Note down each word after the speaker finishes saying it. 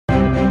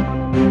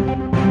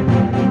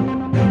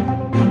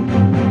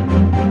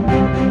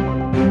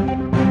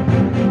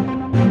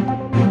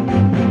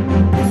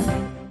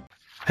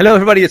Hello,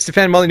 everybody. It's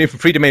Stefan Molyneux from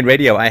Free Domain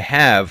Radio. I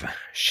have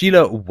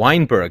Sheila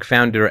Weinberg,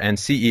 founder and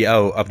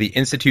CEO of the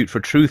Institute for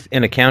Truth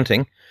in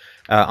Accounting,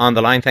 on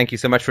the line. Thank you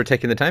so much for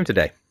taking the time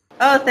today.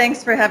 Oh,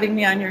 thanks for having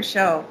me on your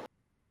show.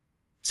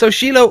 So,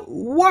 Sheila,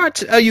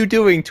 what are you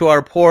doing to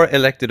our poor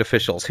elected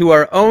officials who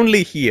are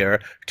only here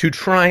to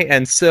try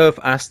and serve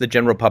us, the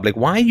general public?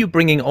 Why are you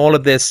bringing all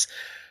of this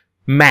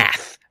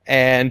math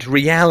and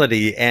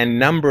reality and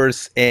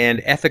numbers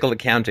and ethical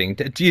accounting?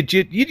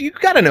 You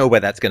got to know where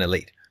that's going to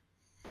lead.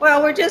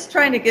 Well, we're just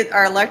trying to get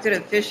our elected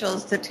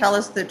officials to tell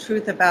us the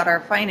truth about our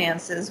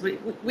finances.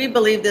 We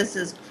believe this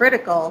is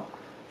critical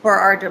for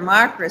our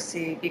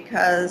democracy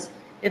because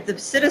if the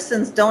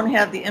citizens don't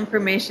have the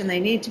information they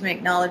need to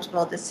make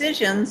knowledgeable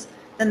decisions,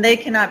 then they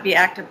cannot be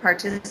active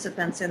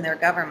participants in their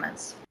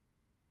governments.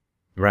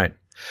 Right.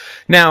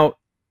 Now,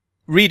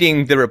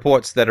 reading the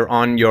reports that are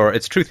on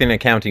it's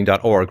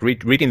truthinaccounting.org,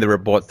 reading the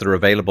reports that are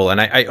available, and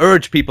I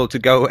urge people to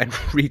go and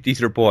read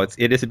these reports.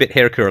 It is a bit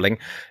hair-curling,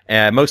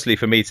 mostly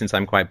for me since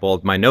I'm quite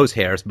bald, my nose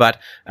hairs, but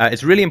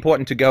it's really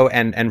important to go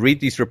and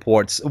read these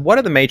reports. What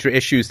are the major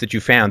issues that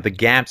you found, the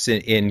gaps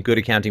in good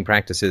accounting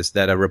practices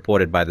that are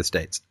reported by the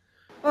states?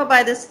 Well,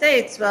 by the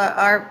states,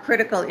 our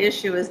critical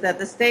issue is that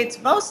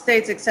most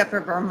states except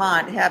for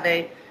Vermont have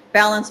a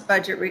balanced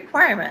budget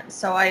requirement.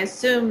 So I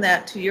assume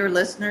that to your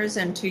listeners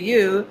and to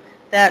you,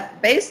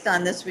 that based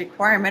on this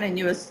requirement, and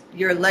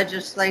your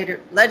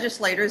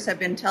legislators have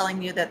been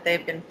telling you that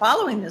they've been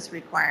following this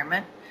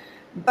requirement,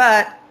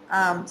 but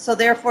so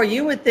therefore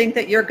you would think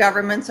that your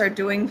governments are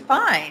doing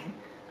fine.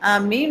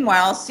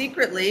 Meanwhile,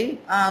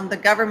 secretly, the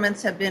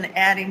governments have been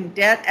adding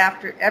debt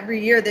after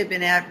every year. They've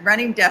been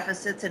running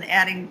deficits and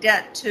adding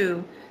debt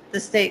to the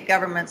state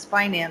government's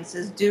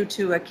finances due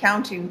to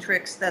accounting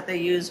tricks that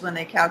they use when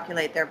they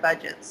calculate their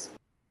budgets.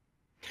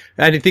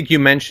 I think you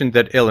mentioned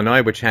that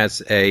Illinois, which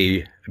has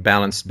a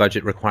balanced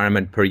budget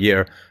requirement per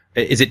year,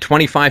 is it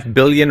 25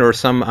 billion or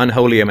some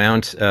unholy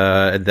amount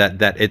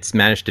that it's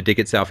managed to dig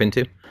itself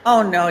into?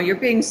 Oh no, you're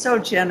being so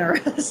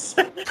generous.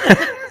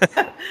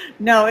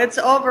 No, it's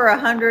over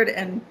 100,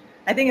 and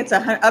I think it's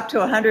up to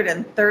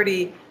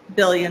 130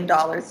 billion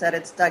dollars that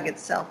it's dug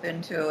itself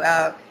into.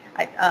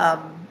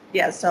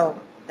 So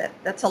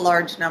that's a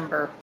large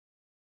number.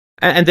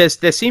 And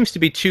there seems to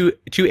be two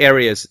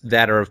areas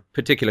that are of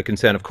particular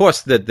concern. Of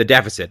course, the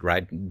deficit,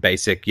 right?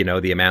 Basic,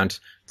 the amount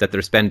that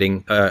they're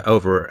spending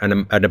over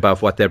and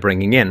above what they're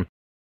bringing in.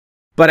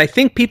 But I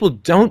think people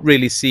don't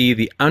really see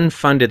the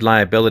unfunded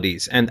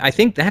liabilities. And I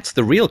think that's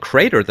the real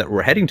crater that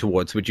we're heading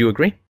towards. Would you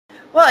agree?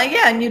 Well,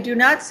 yeah, and you do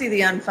not see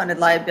the unfunded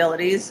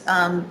liabilities,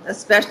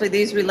 especially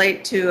these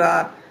relate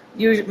to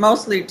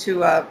mostly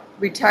to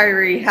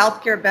retiree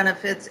health care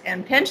benefits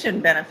and pension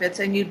benefits,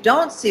 and you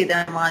don't see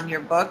them on your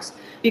books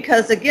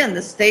because, again,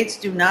 the states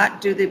do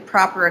not do the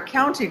proper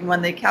accounting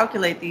when they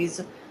calculate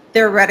these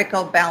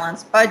theoretical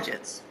balanced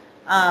budgets.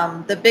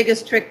 The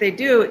biggest trick they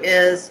do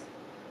is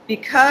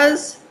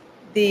because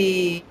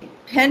the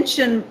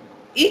pension,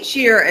 each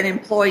year an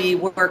employee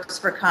works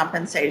for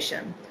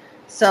compensation.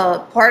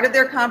 So part of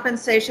their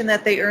compensation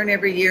that they earn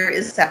every year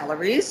is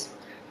salaries.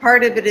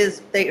 Part of it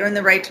is they earn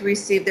the right to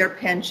receive their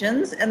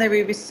pensions, and they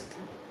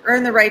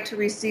earn the right to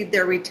receive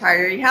their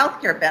retiree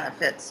health care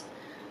benefits.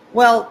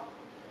 Well,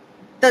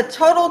 the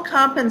total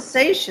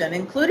compensation,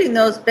 including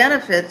those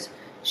benefits,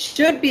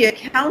 should be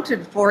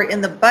accounted for in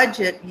the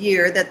budget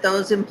year that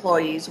those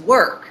employees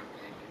work.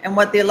 And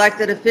what the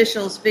elected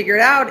officials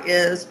figured out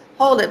is,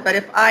 hold it, but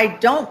if I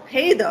don't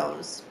pay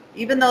those,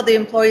 even though the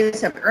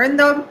employees have earned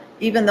them,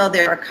 even though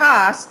they're a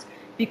cost,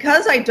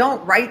 because I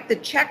don't write the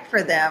check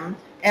for them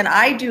and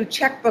I do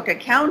checkbook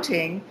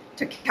accounting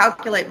to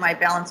calculate my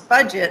balanced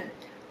budget,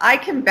 I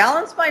can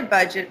balance my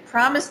budget,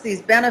 promise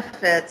these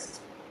benefits,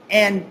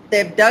 and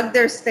they've dug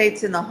their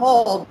states in the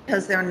hole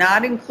because they're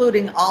not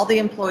including all the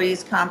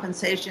employees'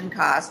 compensation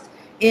costs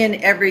in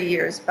every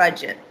year's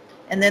budget.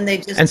 And then they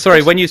just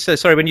when you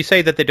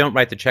say that they don't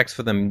write the checks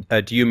for them,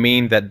 do you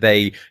mean that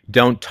they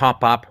don't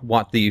top up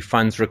what the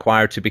funds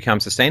require to become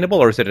sustainable,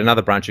 or is it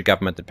another branch of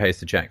government that pays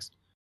the checks?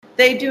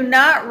 They do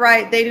not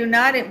write. They do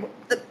not.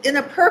 In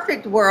a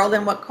perfect world,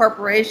 and what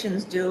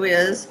corporations do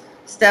is,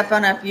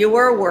 Stefan, if you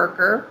were a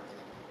worker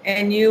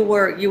and you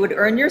would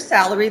earn your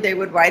salary, they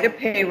would write a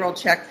payroll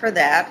check for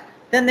that.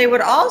 Then they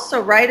would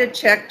also write a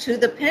check to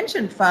the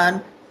pension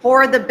fund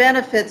for the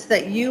benefits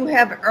that you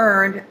have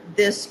earned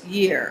this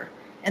year.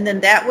 And then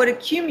that would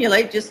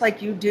accumulate just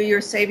like you do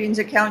your savings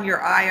account,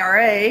 your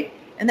IRA,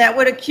 and that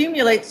would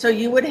accumulate so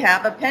you would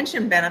have a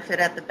pension benefit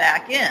at the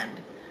back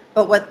end.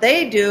 But what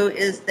they do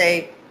is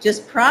they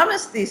just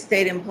promise these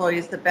state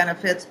employees the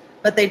benefits,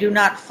 but they do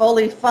not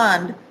fully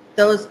fund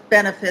those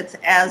benefits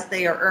as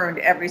they are earned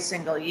every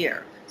single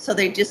year. So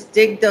they just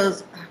dig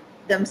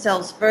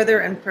themselves further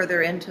and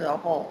further into the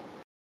hole.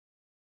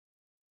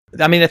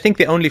 I mean, I think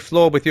the only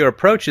flaw with your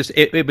approach is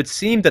it would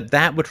seem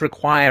that would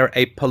require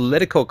a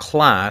political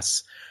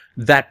class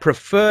that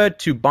preferred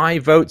to buy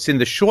votes in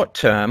the short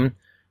term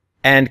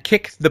and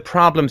kick the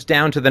problems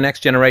down to the next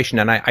generation.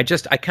 And I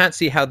can't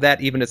see how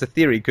that, even as a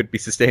theory, could be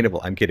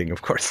sustainable. I'm kidding,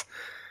 of course.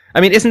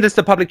 I mean, isn't this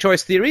the public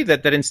choice theory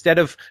that instead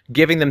of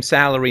giving them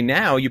salary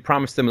now, you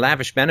promise them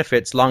lavish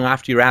benefits long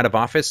after you're out of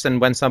office and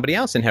when somebody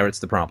else inherits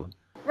the problem?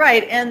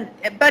 Right,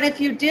 but if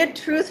you did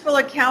truthful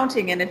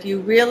accounting and if you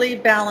really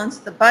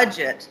balanced the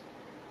budget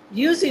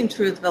using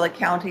truthful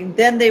accounting,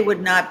 then they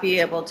would not be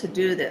able to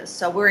do this.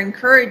 So we're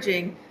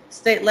encouraging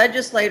state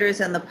legislators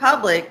and the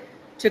public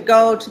to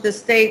go to the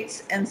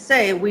states and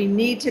say we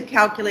need to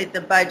calculate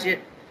the budget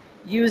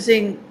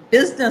using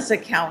business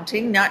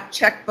accounting, not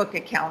checkbook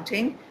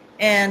accounting,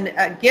 and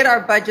get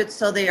our budgets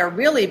so they are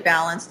really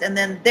balanced, and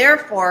then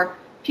therefore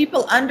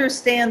people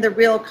understand the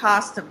real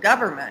cost of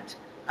government.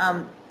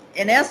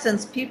 In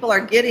essence, people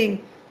are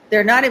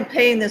they're not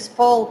paying this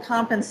full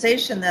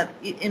compensation that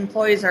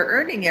employees are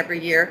earning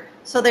every year,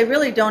 so they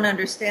really don't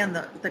understand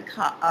the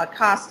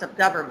cost of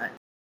government.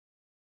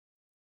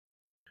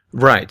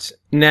 Right.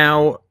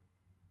 Now,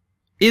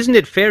 isn't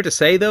it fair to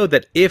say, though,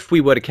 that if we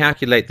were to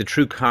calculate the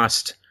true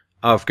cost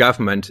of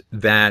government,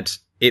 that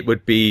it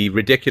would be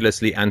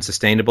ridiculously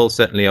unsustainable,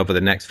 certainly over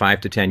the next 5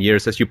 to 10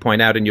 years, as you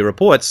point out in your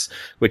reports,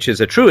 which is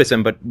a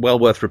truism, but well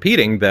worth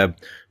repeating. The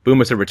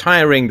boomers are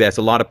retiring. There's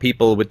a lot of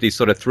people with these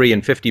sort of 3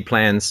 and 50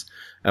 plans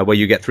where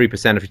you get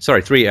 3%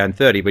 of, 3 and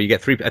 30, where you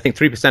get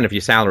 3% of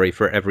your salary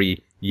for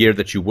every year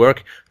that you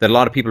work. That a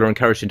lot of people are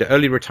encouraged into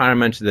early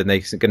retirement. Then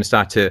they're going to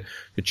start to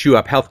chew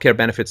up healthcare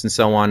benefits and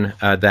so on.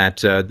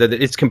 That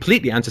it's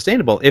completely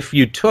unsustainable. If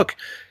you took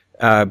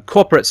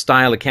corporate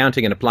style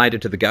accounting and applied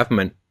it to the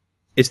government,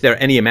 is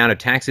there any amount of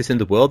taxes in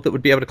the world that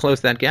would be able to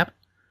close that gap?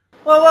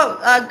 Well,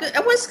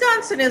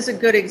 Wisconsin is a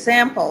good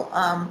example.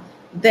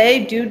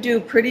 They do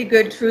pretty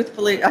good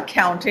truthfully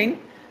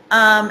accounting.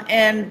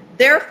 And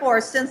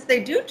therefore, since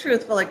they do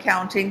truthful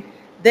accounting,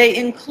 they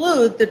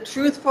include the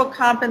truthful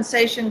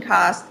compensation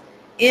cost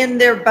in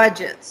their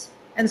budgets.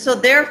 And so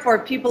therefore,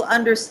 people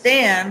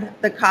understand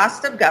the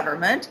cost of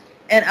government.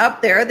 And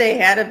up there, they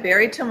had a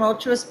very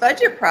tumultuous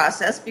budget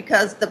process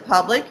because the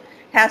public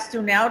has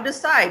to now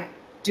decide,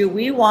 do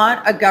we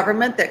want a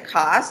government that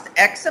costs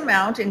X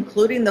amount,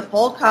 including the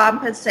full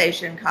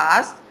compensation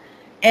cost,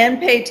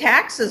 and pay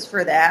taxes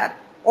for that?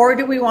 Or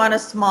do we want a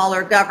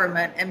smaller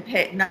government and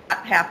not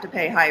have to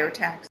pay higher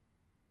taxes?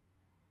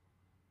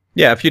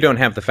 Yeah, if you don't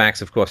have the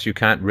facts, of course, you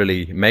can't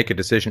really make a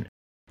decision.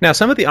 Now,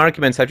 some of the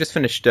arguments, I've just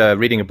finished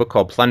reading a book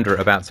called Plunder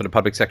about sort of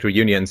public sector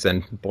unions,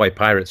 and boy,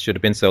 pirates should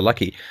have been so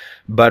lucky.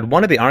 But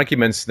one of the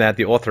arguments that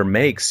the author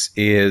makes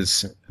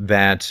is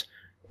that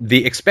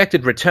the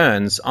expected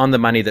returns on the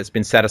money that's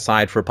been set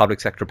aside for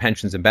public sector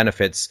pensions and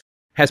benefits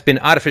has been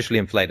artificially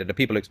inflated. The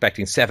people are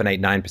expecting 7,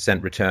 8,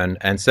 9% return,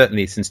 and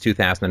certainly since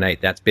 2008,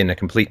 that's been a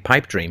complete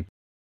pipe dream.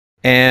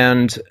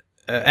 And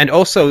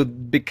also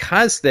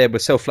because they were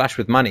so flush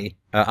with money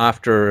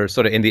after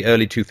sort of in the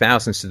early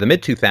 2000s to the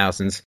mid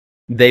 2000s,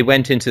 they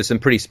went into some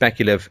pretty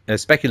speculative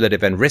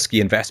and risky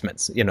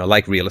investments,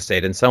 like real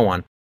estate and so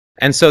on.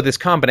 And so this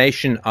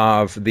combination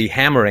of the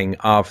hammering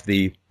of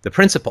the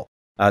principal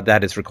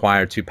that is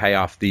required to pay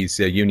off these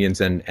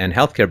unions and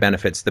healthcare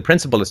benefits, the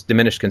principal is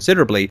diminished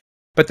considerably,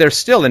 but they're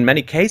still in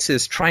many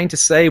cases trying to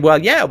say, well,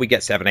 yeah, we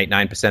get 7, 8,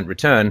 9%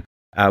 return,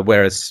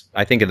 whereas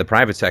I think in the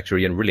private sector,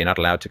 you're really not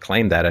allowed to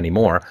claim that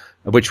anymore,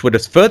 which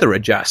would further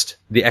adjust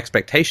the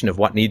expectation of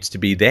what needs to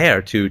be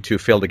there to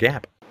fill the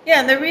gap. Yeah,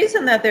 and the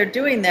reason that they're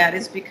doing that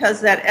is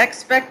because that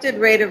expected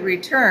rate of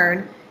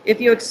return,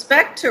 if you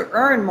expect to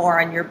earn more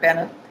on your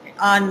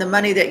on the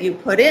money that you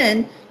put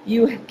in,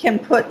 you can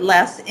put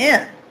less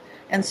in.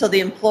 And so the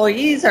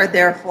employees are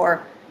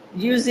therefore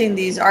using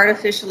these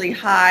artificially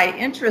high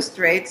interest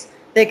rates.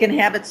 They can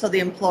have it so the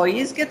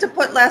employees get to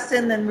put less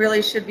in than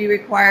really should be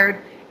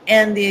required,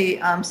 and the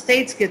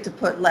states get to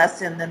put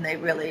less in than they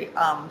really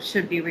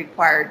should be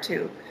required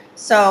to.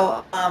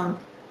 So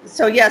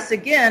yes,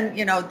 again,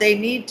 they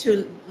need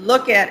to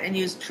look at and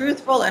use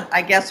truthful and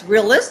I guess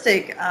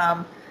realistic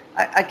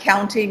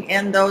accounting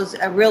and those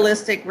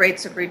realistic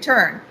rates of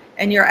return.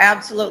 And you're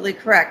absolutely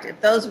correct. If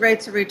those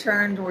rates of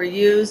return were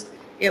used,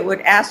 it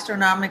would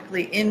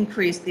astronomically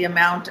increase the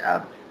amount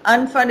of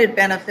unfunded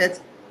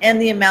benefits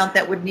and the amount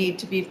that would need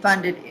to be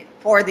funded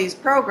for these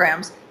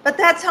programs. But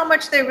that's how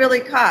much they really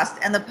cost,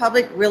 and the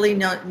public really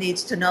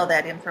needs to know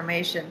that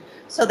information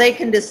so they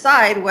can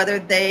decide whether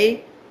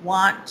they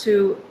want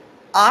to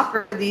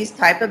offer these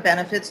type of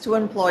benefits to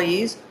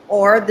employees,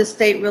 or the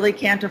state really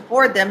can't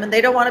afford them and they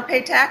don't want to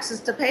pay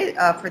taxes to pay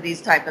for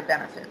these type of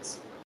benefits.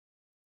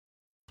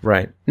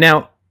 Right.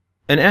 Now,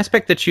 an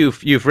aspect that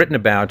you've written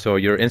about, or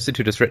your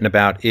institute has written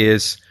about,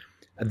 is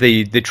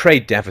the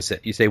trade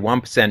deficit. You say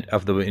 1%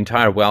 of the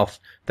entire wealth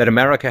that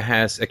America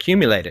has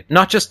accumulated.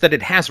 Not just that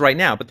it has right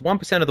now, but the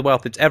 1% of the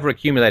wealth that's ever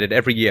accumulated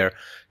every year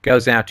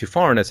goes out to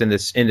foreigners in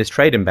this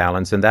trade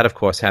imbalance, and that, of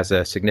course, has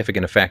a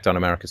significant effect on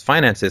America's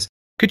finances.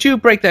 Could you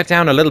break that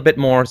down a little bit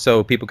more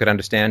so people could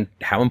understand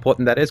how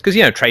important that is?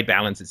 Because, trade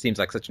balance, it seems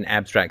like such an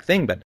abstract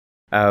thing, but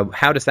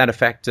how does that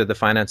affect the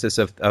finances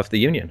of the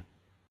union?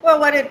 Well,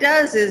 what it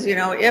does is,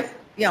 if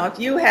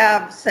you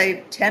have,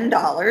 say,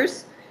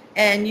 $10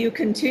 and you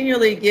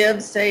continually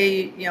give,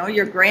 say,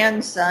 your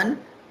grandson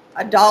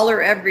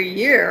 $1 every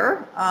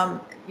year,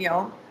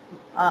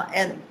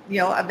 And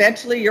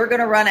eventually you're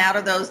going to run out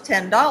of those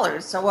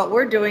 $10. So what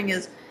we're doing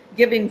is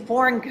giving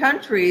foreign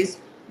countries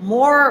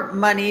more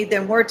money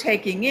than we're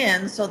taking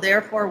in. So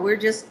therefore, we're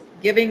just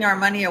giving our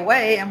money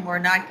away, and we're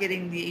not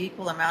getting the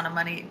equal amount of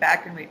money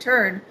back in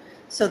return.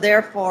 So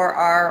therefore,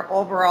 our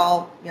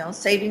overall,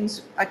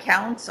 savings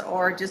accounts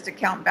or just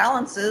account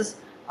balances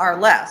are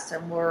less,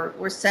 and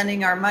we're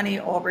sending our money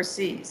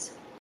overseas.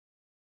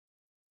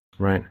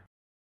 Right.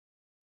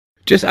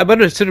 Just, I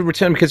wanted to sort of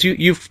return, because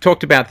you've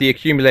talked about the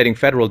accumulating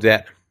federal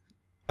debt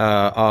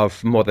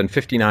of more than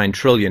 $59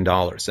 trillion.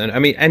 And I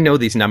mean, I know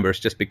these numbers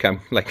just become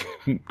like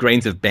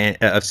grains of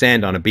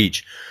sand on a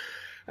beach.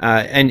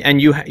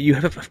 And you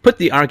have put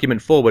the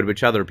argument forward,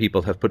 which other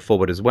people have put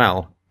forward as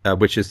well,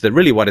 which is that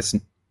really what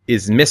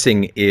is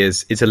missing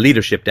is a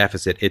leadership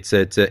deficit. It's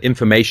an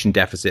information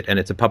deficit, and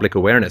it's a public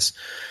awareness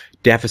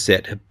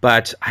deficit.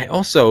 But I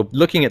also,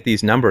 looking at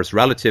these numbers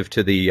relative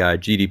to the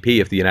GDP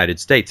of the United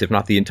States, if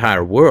not the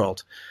entire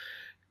world,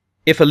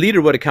 if a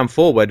leader were to come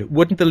forward,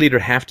 wouldn't the leader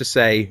have to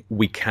say,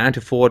 we can't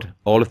afford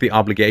all of the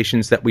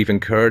obligations that we've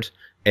incurred,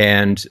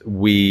 and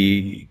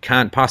we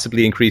can't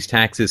possibly increase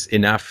taxes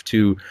enough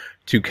to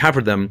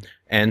cover them,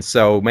 and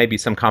so maybe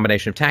some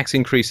combination of tax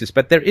increases,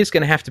 but there is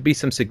going to have to be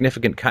some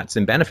significant cuts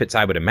in benefits,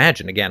 I would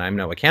imagine. Again, I'm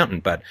no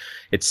accountant, but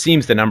it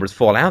seems the numbers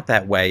fall out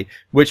that way,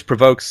 which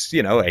provokes,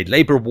 a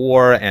labor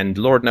war, and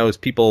Lord knows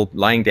people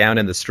lying down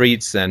in the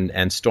streets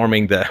and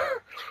storming the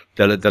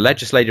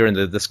legislature, and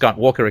the Scott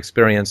Walker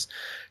experience.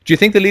 Do you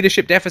think the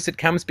leadership deficit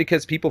comes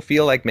because people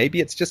feel like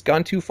maybe it's just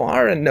gone too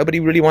far and nobody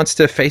really wants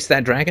to face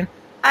that dragon?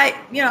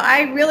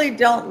 I really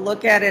don't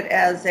look at it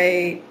as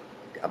a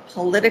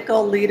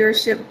political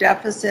leadership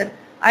deficit.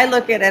 I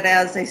look at it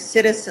as a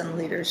citizen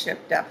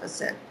leadership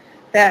deficit.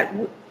 That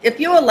if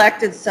you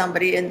elected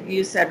somebody and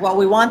you said, well,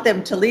 we want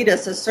them to lead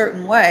us a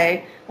certain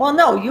way, well,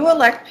 no, you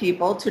elect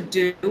people to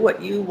do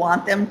what you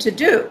want them to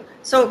do.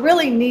 So it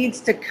really needs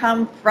to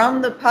come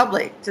from the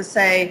public to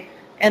say,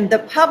 and the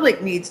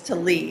public needs to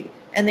lead,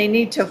 and they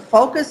need to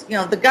focus.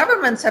 The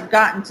governments have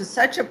gotten to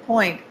such a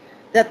point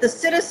that the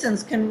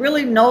citizens can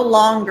really no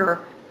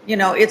longer,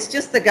 it's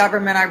just the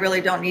government, I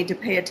really don't need to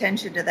pay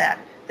attention to that.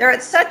 They're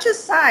at such a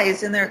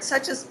size, and they're at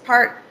such a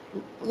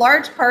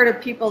large part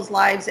of people's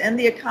lives and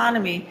the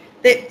economy,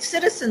 that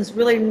citizens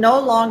really no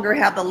longer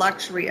have the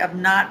luxury of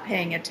not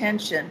paying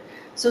attention.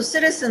 So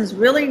citizens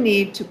really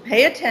need to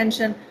pay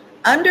attention,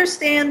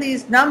 understand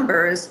these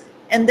numbers,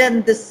 and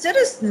then the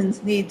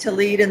citizens need to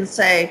lead and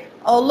say,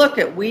 oh, look,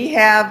 we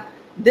have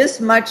this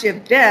much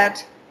of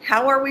debt.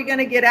 How are we going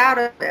to get out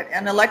of it?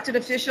 And elected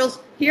officials,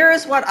 here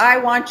is what I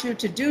want you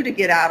to do to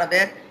get out of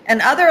it.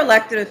 And other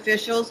elected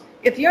officials,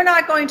 if you're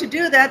not going to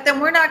do that,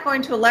 then we're not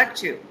going to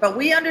elect you. But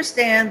we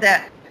understand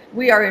that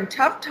we are in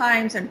tough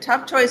times and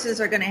tough choices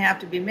are going to have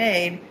to be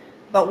made,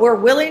 but we're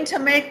willing to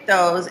make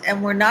those,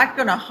 and we're not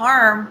going to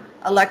harm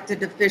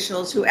elected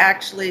officials who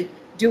actually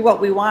do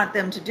what we want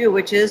them to do,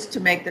 which is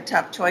to make the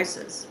tough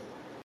choices.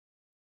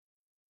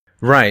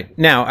 Right.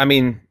 Now, I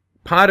mean,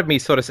 part of me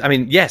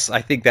yes,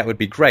 I think that would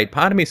be great.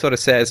 Part of me sort of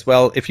says,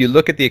 well, if you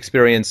look at the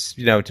experience,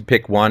 to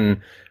pick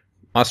one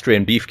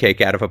Austrian beefcake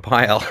out of a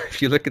pile,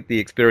 if you look at the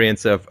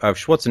experience of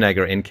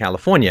Schwarzenegger in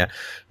California,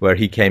 where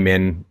he came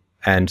in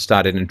and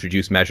started to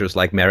introduce measures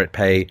like merit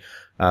pay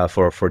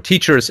for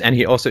teachers, and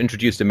he also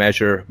introduced a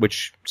measure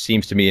which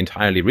seems to me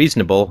entirely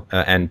reasonable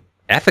and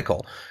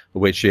ethical,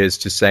 which is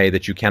to say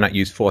that you cannot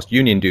use forced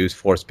union dues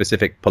for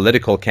specific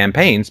political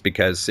campaigns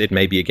because it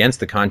may be against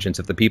the conscience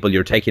of the people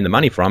you're taking the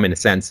money from, in a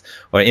sense,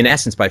 or in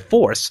essence by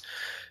force.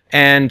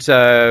 And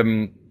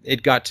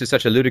it got to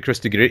such a ludicrous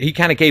degree. He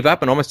kind of gave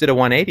up and almost did a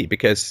 180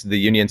 because the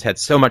unions had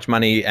so much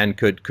money and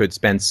could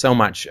spend so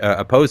much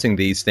opposing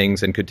these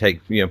things, and could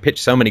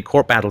pitch so many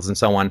court battles and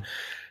so on.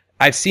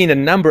 I've seen a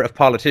number of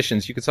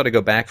politicians, you could sort of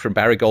go back from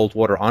Barry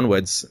Goldwater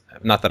onwards,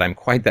 not that I'm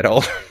quite that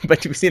old,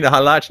 but you've seen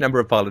a large number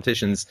of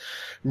politicians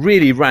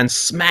really run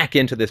smack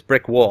into this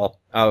brick wall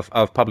of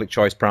public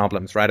choice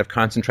problems, right, of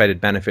concentrated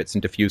benefits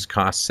and diffuse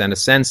costs, and a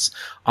sense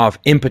of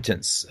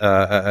impotence,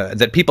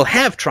 that people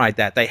have tried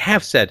that. They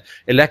have said,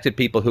 elected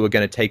people who are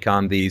going to take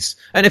on these.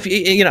 And if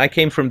I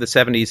came from the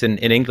 70s in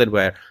England,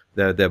 where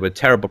there were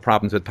terrible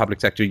problems with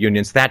public sector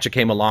unions. Thatcher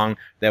came along.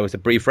 There was a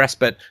brief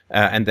respite,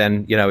 and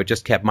then it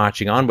just kept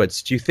marching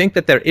onwards. Do you think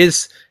that there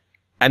is?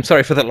 I'm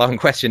sorry for that long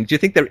question. Do you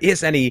think there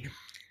is any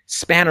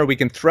spanner we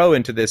can throw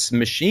into this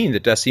machine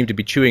that does seem to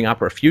be chewing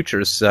up our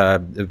futures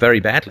very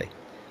badly?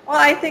 Well,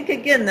 I think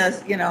again,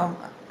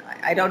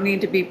 I don't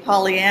need to be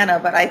Pollyanna,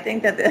 but I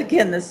think that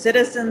again, the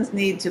citizens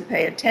need to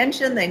pay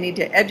attention. They need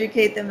to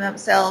educate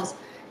themselves.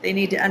 They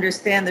need to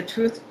understand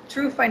the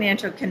true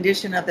financial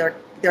condition of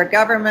their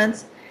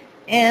governments.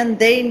 And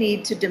they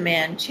need to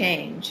demand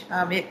change.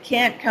 It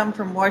can't come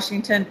from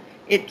Washington.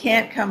 It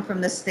can't come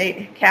from the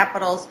state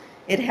capitals.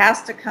 It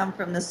has to come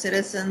from the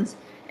citizens.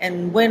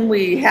 And when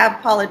we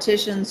have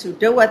politicians who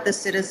do what the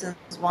citizens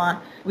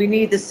want, we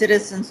need the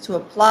citizens to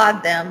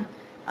applaud them.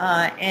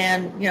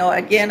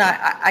 Again,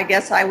 I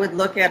guess I would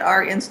look at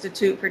our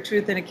Institute for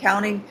Truth in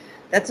Accounting.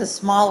 That's a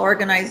small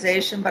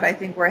organization, but I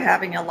think we're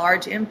having a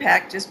large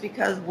impact just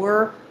because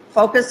we're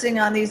focusing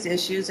on these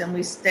issues and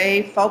we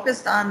stay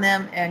focused on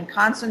them and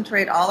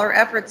concentrate all our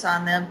efforts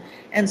on them,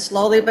 and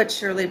slowly but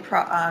surely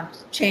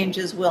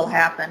changes will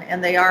happen,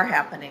 and they are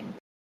happening.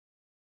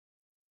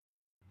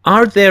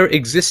 Are there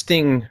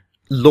existing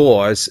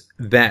laws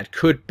that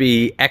could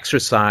be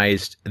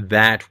exercised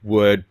that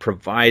would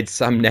provide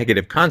some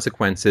negative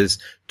consequences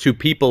to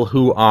people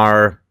who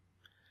are,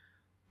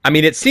 I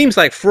mean, it seems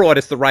like fraud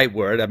is the right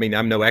word. I mean,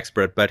 I'm no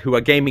expert, but who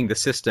are gaming the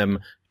system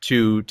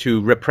to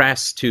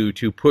repress, to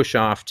push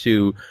off,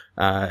 to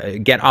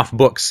get off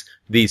books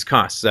these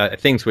costs,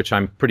 things which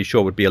I'm pretty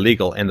sure would be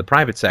illegal in the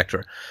private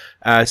sector.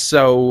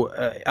 So,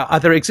 are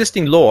there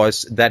existing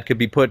laws that could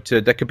be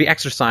that could be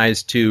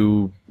exercised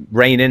to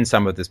rein in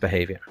some of this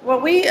behavior? Well,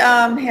 we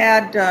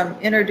had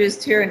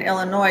introduced here in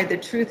Illinois the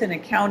Truth in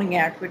Accounting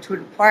Act, which would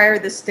require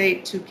the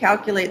state to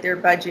calculate their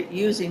budget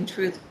using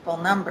truthful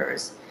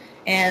numbers.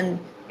 And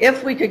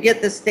if we could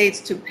get the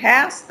states to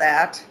pass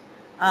that,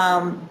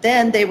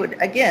 then they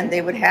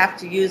would have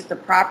to use the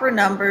proper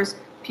numbers.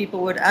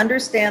 People would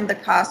understand the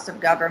cost of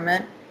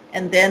government,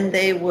 and then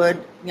they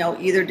would,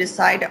 either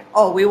decide,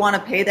 oh, we want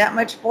to pay that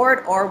much for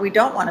it, or we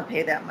don't want to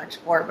pay that much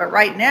for it. But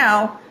right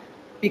now,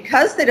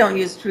 because they don't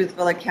use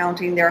truthful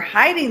accounting, they're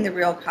hiding the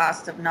real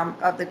cost of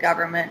the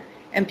government,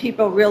 and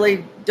people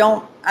really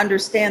don't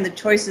understand the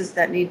choices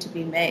that need to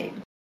be made.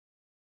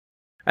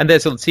 And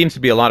there seems to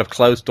be a lot of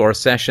closed-door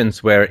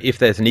sessions where if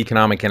there's an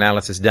economic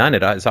analysis done,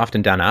 it is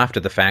often done after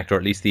the fact, or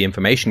at least the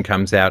information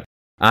comes out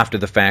after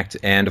the fact.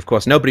 And, of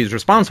course, nobody's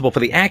responsible for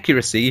the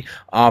accuracy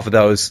of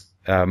those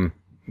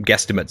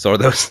guesstimates or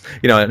those,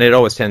 and it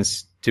always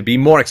tends to be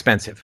more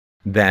expensive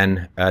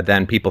than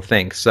people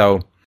think.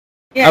 So,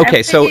 yeah,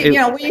 okay, so...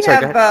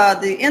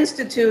 the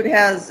Institute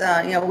has,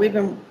 we've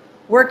been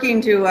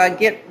working to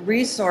get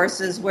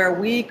resources where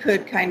we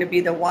could kind of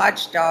be the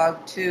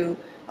watchdog to...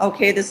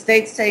 Okay, the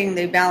state's saying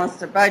they balanced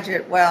their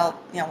budget. Well,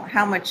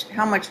 how much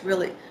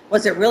really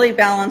was it really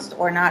balanced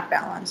or not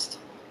balanced?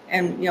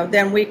 And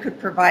then we could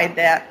provide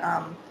that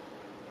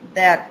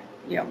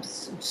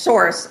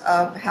source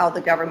of how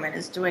the government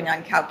is doing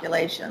on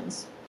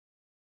calculations.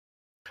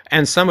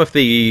 And some of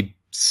the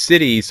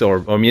cities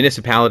or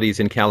municipalities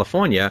in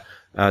California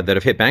that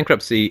have hit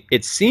bankruptcy,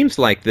 it seems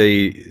like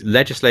the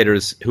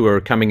legislators who are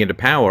coming into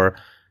power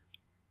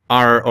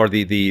or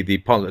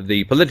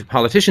the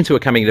politicians who are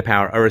coming into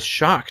power are as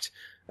shocked.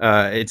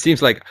 It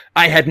seems like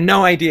I had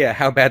no idea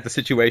how bad the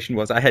situation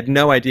was. I had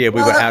no idea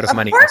we were out of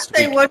money. Of course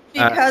they would,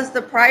 because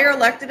the prior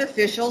elected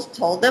officials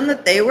told them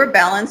that they were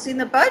balancing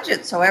the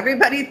budget, so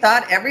everybody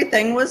thought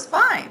everything was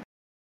fine.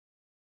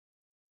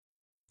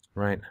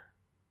 Right.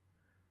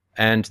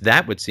 And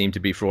that would seem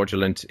to be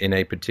fraudulent in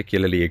a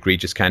particularly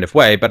egregious kind of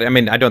way. But I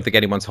mean, I don't think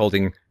anyone's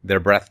holding their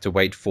breath to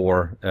wait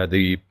for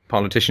the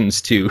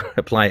politicians to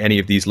apply any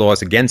of these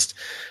laws against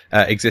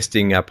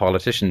existing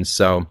politicians.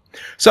 So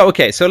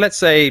okay, so let's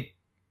say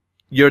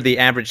you're the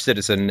average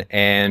citizen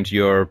and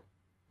you're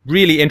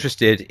really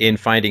interested in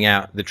finding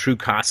out the true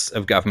costs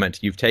of government.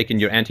 You've taken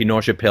your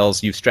anti-nausea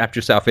pills, you've strapped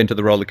yourself into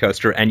the roller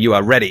coaster, and you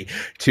are ready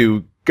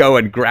to go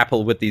and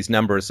grapple with these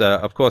numbers.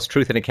 Of course,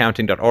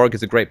 truthinaccounting.org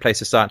is a great place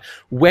to start.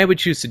 Where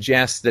would you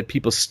suggest that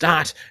people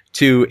start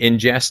to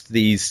ingest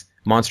these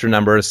monster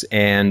numbers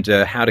and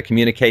how to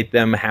communicate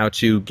them, how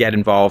to get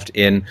involved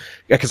in...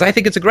 Because I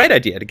think it's a great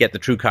idea to get the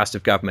true cost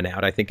of government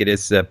out. I think it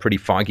is pretty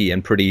foggy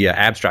and pretty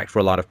abstract for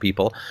a lot of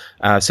people.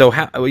 So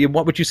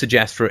what would you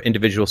suggest for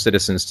individual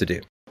citizens to do?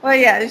 Well,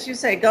 yeah, as you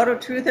say, go to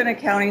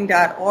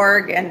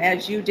truthinaccounting.org, and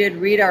as you did,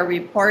 read our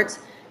reports.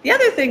 The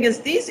other thing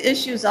is these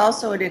issues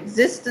also they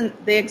exist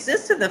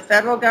in the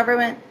federal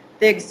government,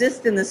 they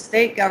exist in the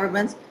state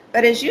governments,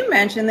 but as you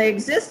mentioned, they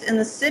exist in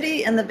the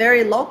city and the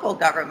very local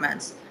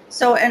governments.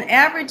 So an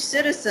average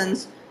citizen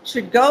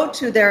should go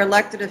to their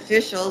elected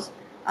officials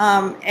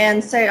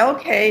and say,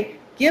 okay,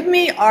 give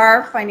me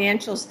our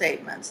financial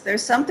statements.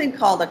 There's something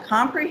called a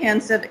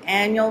comprehensive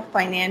annual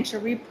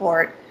financial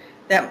report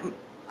that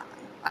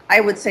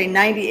I would say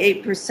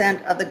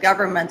 98% of the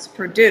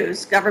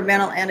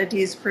governmental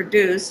entities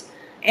produce.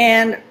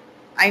 And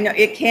I know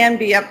it can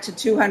be up to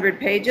 200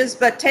 pages,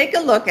 but take a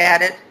look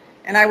at it.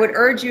 And I would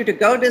urge you to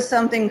go to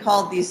something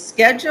called the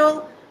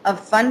Schedule of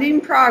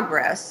Funding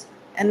Progress,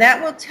 and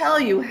that will tell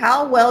you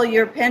how well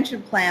your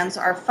pension plans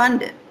are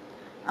funded.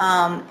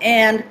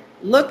 And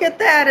look at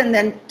that, and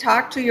then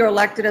talk to your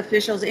elected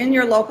officials in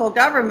your local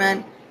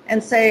government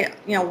and say,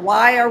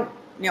 why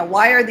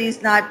are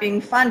these not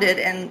being funded,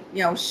 and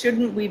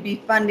shouldn't we be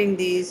funding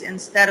these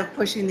instead of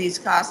pushing these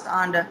costs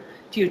onto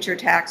future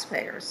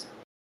taxpayers?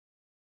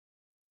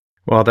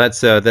 Well, that's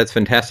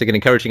fantastic and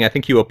encouraging. I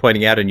think you were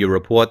pointing out in your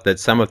report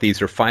that some of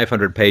these are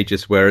 500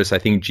 pages, whereas I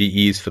think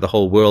GE's for the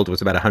whole world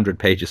was about 100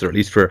 pages, or at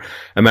least for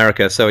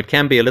America. So it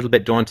can be a little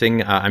bit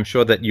daunting. I'm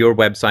sure that your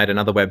website and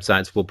other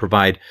websites will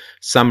provide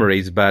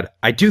summaries, but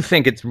I do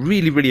think it's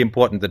really, really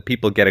important that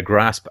people get a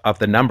grasp of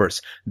the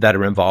numbers that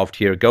are involved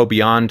here, go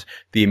beyond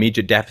the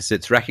immediate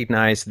deficits,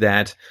 recognize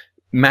that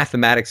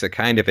mathematics are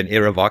kind of an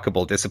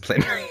irrevocable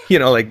discipline.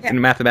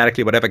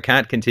 Mathematically, whatever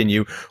can't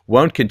continue,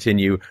 won't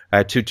continue,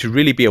 to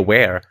really be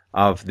aware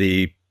of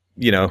the,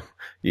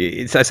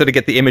 I sort of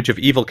get the image of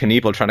Evel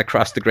Knievel trying to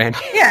cross the Grand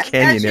Yeah,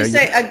 Canyon. as you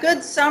say, a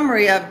good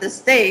summary of the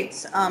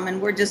states,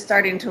 and we're just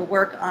starting to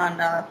work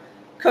on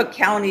Cook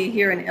County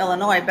here in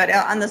Illinois, but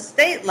on the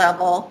state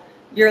level,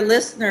 your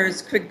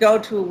listeners could go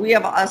to, we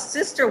have a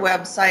sister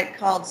website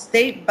called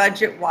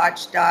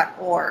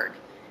statebudgetwatch.org,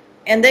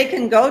 and they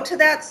can go to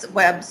that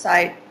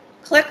website,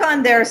 click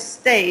on their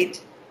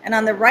state, and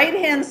on the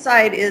right-hand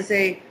side is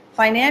a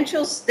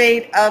financial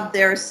state of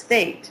their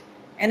state.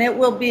 And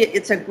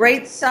it's a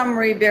great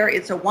summary,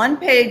 it's a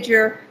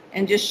one-pager,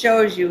 and just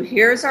shows you,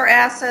 here's our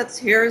assets,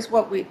 here's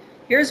what we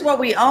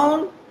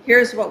own,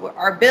 here's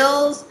our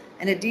bills,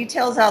 and it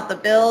details out the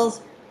bills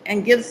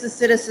and gives the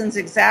citizens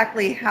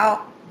exactly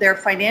how their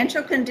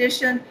financial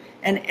condition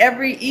and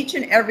each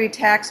and every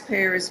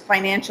taxpayer's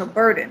financial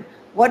burden.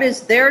 What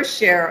is their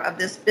share of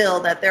this bill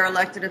that their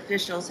elected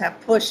officials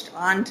have pushed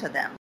onto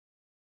them?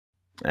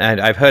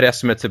 And I've heard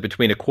estimates of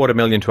between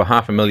 $250,000 to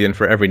 $500,000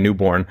 for every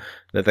newborn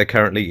that they're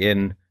currently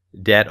in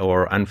debt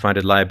or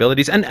unfunded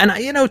liabilities. And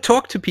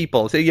talk to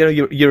people. So,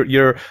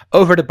 you're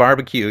over to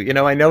barbecue.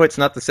 I know it's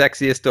not the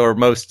sexiest or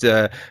most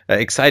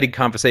exciting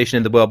conversation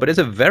in the world, but it's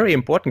a very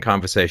important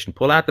conversation.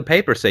 Pull out the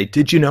paper, say,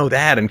 did you know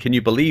that? And can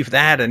you believe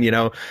that? And,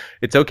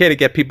 it's okay to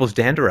get people's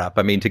dander up.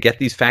 I mean, to get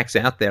these facts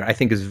out there, I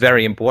think is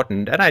very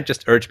important. And I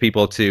just urge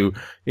people to,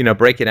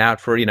 break it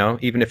out for,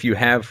 even if you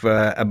have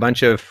a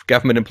bunch of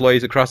government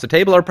employees across the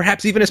table, or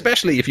perhaps even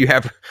especially if you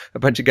have a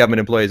bunch of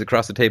government employees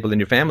across the table in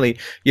your family,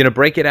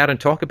 break it out and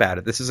talk about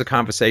it. This is a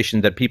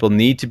conversation that people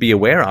need to be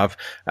aware of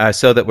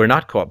so that we're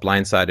not caught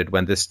blindsided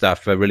when this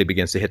stuff really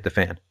begins to hit the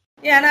fan.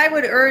 Yeah, and I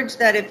would urge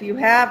that if you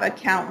have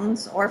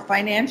accountants or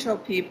financial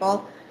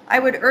people, I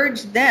would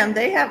urge them,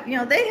 they have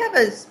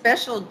a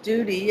special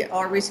duty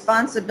or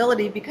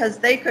responsibility because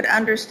they could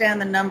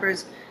understand the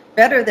numbers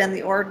better than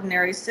the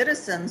ordinary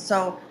citizen.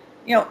 So,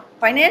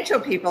 financial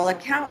people,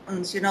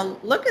 accountants,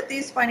 look at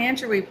these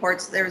financial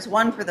reports. There's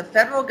one for the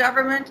federal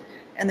government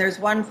and there's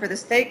one for the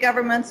state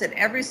governments and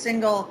every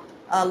single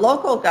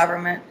local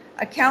government.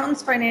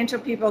 Accountants, financial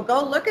people,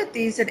 go look at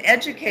these and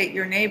educate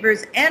your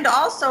neighbors and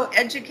also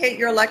educate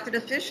your elected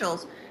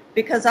officials,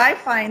 because I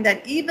find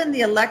that even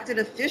the elected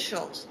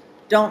officials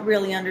don't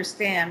really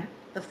understand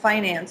the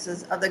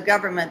finances of the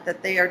government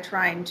that they are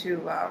trying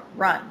to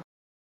run.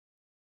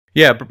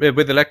 Yeah,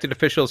 with elected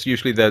officials,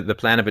 usually the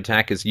plan of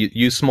attack is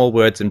use small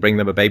words and bring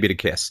them a baby to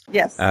kiss.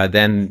 Yes.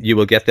 Then you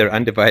will get their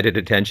undivided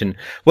attention.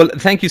 Well,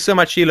 thank you so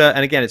much, Sheila.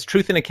 And again, it's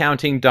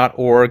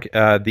truthinaccounting.org,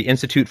 the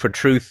Institute for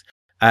Truth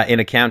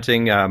in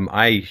Accounting.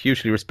 I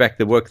hugely respect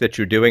the work that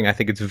you're doing. I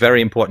think it's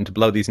very important to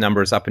blow these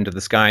numbers up into the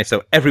sky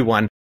so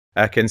everyone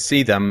can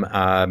see them.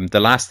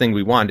 The last thing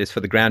we want is for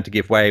the ground to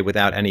give way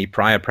without any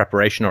prior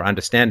preparation or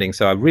understanding.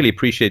 So I really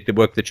appreciate the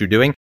work that you're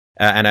doing.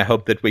 And I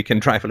hope that we can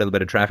drive a little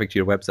bit of traffic to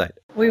your website.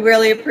 We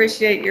really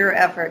appreciate your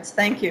efforts.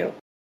 Thank you.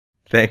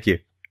 Thank you.